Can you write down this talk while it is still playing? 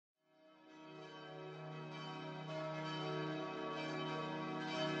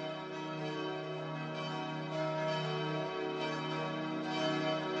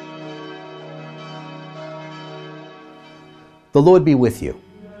The Lord be with you.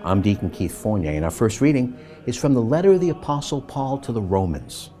 I'm Deacon Keith Fournier, and our first reading is from the letter of the Apostle Paul to the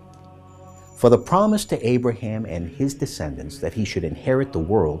Romans. For the promise to Abraham and his descendants that he should inherit the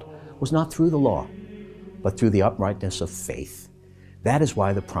world was not through the law, but through the uprightness of faith. That is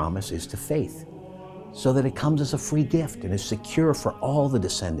why the promise is to faith, so that it comes as a free gift and is secure for all the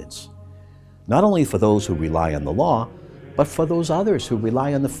descendants, not only for those who rely on the law, but for those others who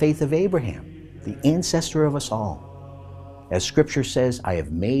rely on the faith of Abraham, the ancestor of us all. As Scripture says, I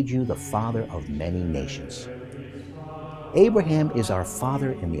have made you the father of many nations. Abraham is our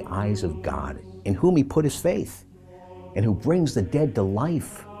father in the eyes of God, in whom he put his faith, and who brings the dead to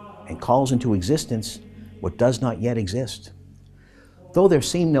life and calls into existence what does not yet exist. Though there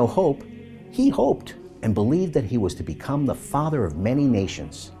seemed no hope, he hoped and believed that he was to become the father of many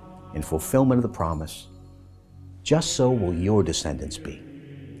nations in fulfillment of the promise. Just so will your descendants be.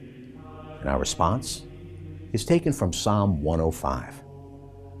 And our response is taken from Psalm 105.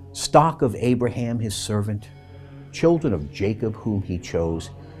 Stock of Abraham his servant, children of Jacob whom he chose,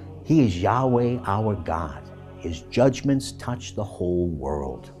 he is Yahweh our God. His judgments touch the whole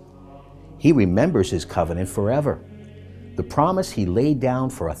world. He remembers his covenant forever, the promise he laid down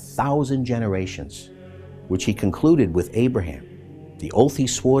for 1,000 generations, which he concluded with Abraham, the oath he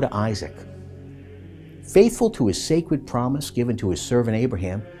swore to Isaac. Faithful to his sacred promise given to his servant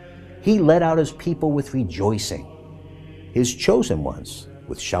Abraham, he led out his people with rejoicing, his chosen ones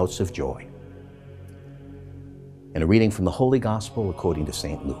with shouts of joy. And a reading from the Holy Gospel according to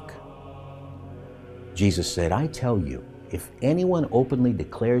St. Luke. Jesus said, I tell you, if anyone openly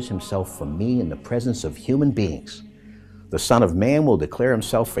declares himself for me in the presence of human beings, the Son of Man will declare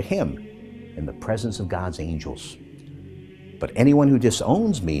himself for him in the presence of God's angels. But anyone who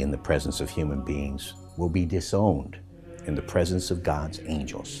disowns me in the presence of human beings will be disowned in the presence of God's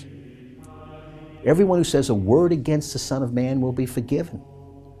angels. Everyone who says a word against the Son of Man will be forgiven,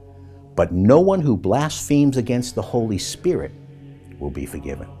 but no one who blasphemes against the Holy Spirit will be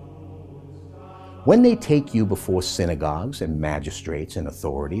forgiven. When they take you before synagogues and magistrates and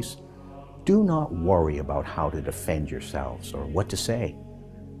authorities, do not worry about how to defend yourselves or what to say,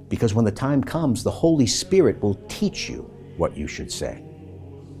 because when the time comes, the Holy Spirit will teach you what you should say.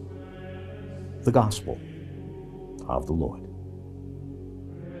 The Gospel of the Lord.